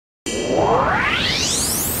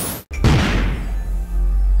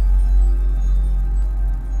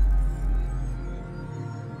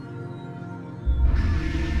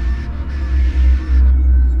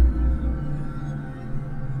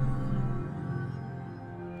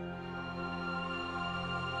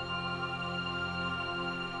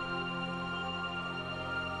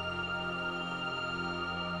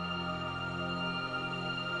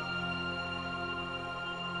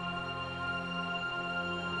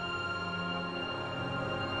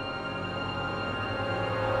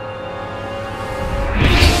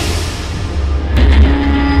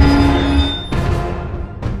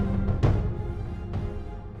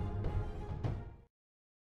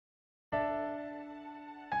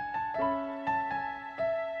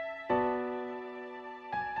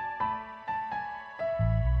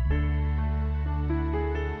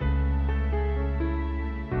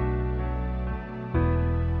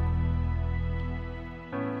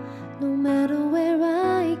No matter where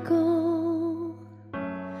I go,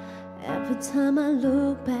 every time I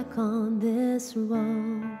look back on this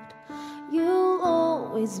road, you'll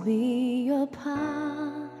always be a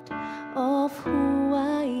part of who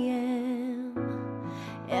I am.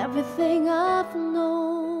 Everything I've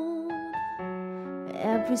known,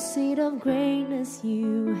 every seed of greatness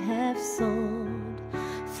you have sown.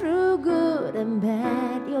 Through good and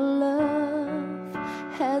bad, your love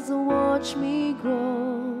has watched me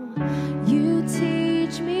grow. You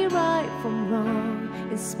teach me right from wrong,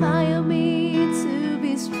 inspire me to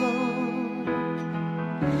be strong.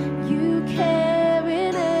 You care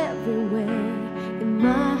in every way, in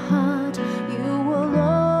my heart you will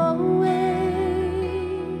always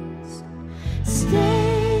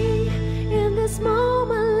stay. In this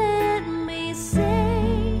moment let me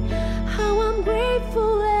say how I'm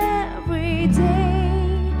grateful every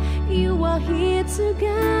day. You are here to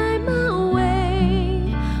guide my way.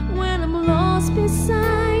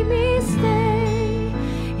 Beside me, stay.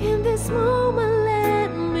 In this moment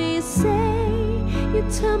let me say you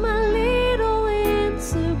turn my little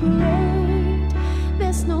into great.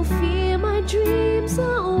 There's no fear, my dreams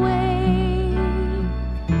are awake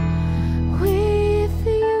with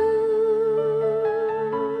you.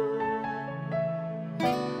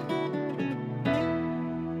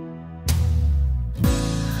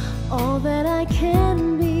 All that I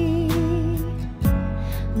can be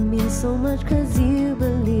means so much 'cause you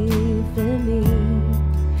believe in me.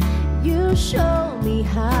 You show me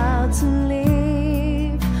how to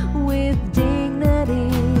live with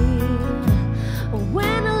dignity.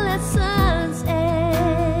 When the lessons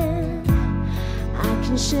end, I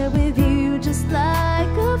can share with you just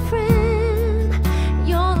like a friend.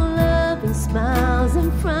 Your loving smiles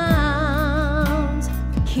and frowns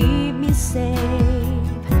keep me safe.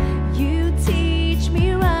 You teach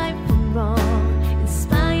me right from wrong,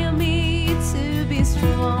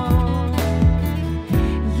 strong.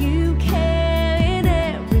 You care in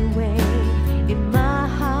every way, in my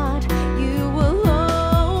heart you will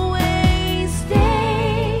always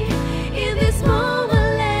stay. In this moment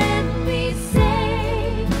let me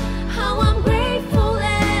say how I'm grateful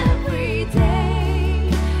every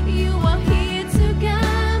day. You are here to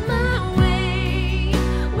guide my way.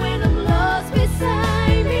 When I'm lost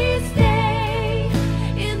beside me, stay.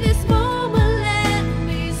 In this moment let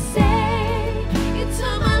me say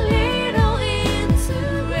turn my little into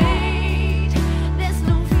great. There's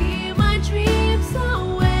no fear, my dreams are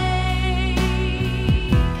awake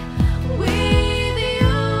with you.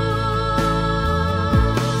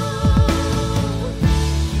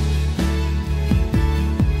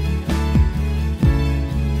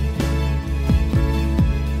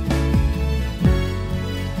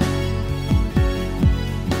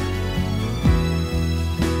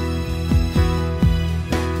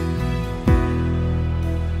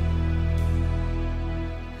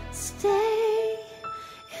 Stay.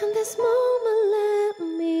 In this moment let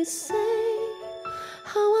me say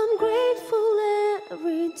how I'm grateful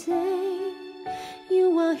every day. You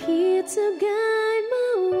are here to guide my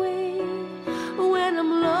way. When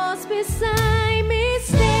I'm lost beside